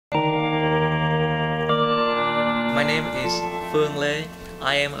name is Phuong.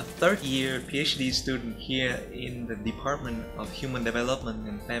 I am a third-year PhD student here in the Department of Human Development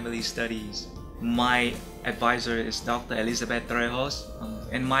and Family Studies. My advisor is Dr. Elizabeth Trejos,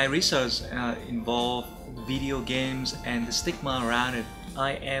 and my research involves video games and the stigma around it.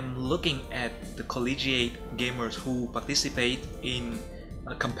 I am looking at the collegiate gamers who participate in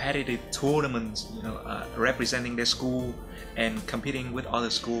competitive tournaments, representing their school and competing with other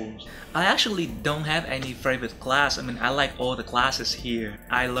schools. I actually don't have any favorite class. I like all the classes here.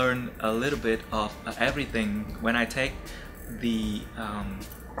 I learn a little bit of everything when I take the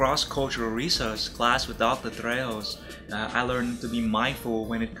cross-cultural research class with Dr. Trejos. I learn to be mindful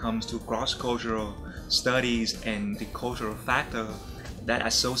when it comes to cross-cultural studies and the cultural factor that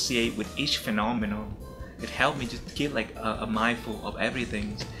associate with each phenomenon. It helped me to keep a mindful of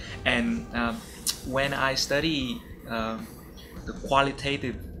everything. And when I study the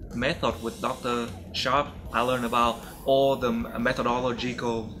qualitative method with Dr. Sharp, I learned about all the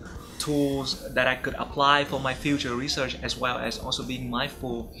methodological tools that I could apply for my future research, as well as also being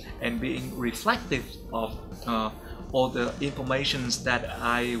mindful and being reflective of all the informations that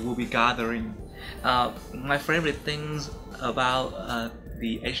I will be gathering. My favorite things about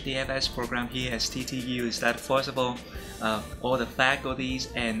the HDFS program here at TTU is that, first of all the faculties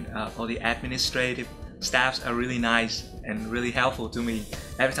and all the administrative staffs are really nice and really helpful to me.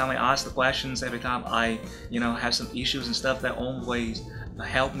 Every time I ask the questions, every time I have some issues and stuff, they always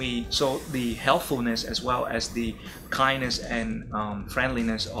help me. So the helpfulness as well as the kindness and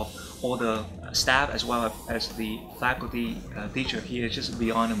friendliness of all the staff as well as the faculty teacher here is just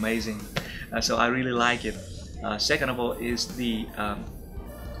beyond amazing. So I really like it. Second of all is the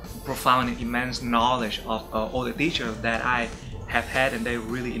profound and immense knowledge of all the teachers that I have had, and they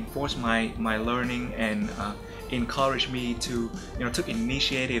really enforce my learning and encourage me to took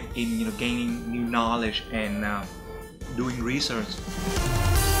initiative in gaining new knowledge and doing research.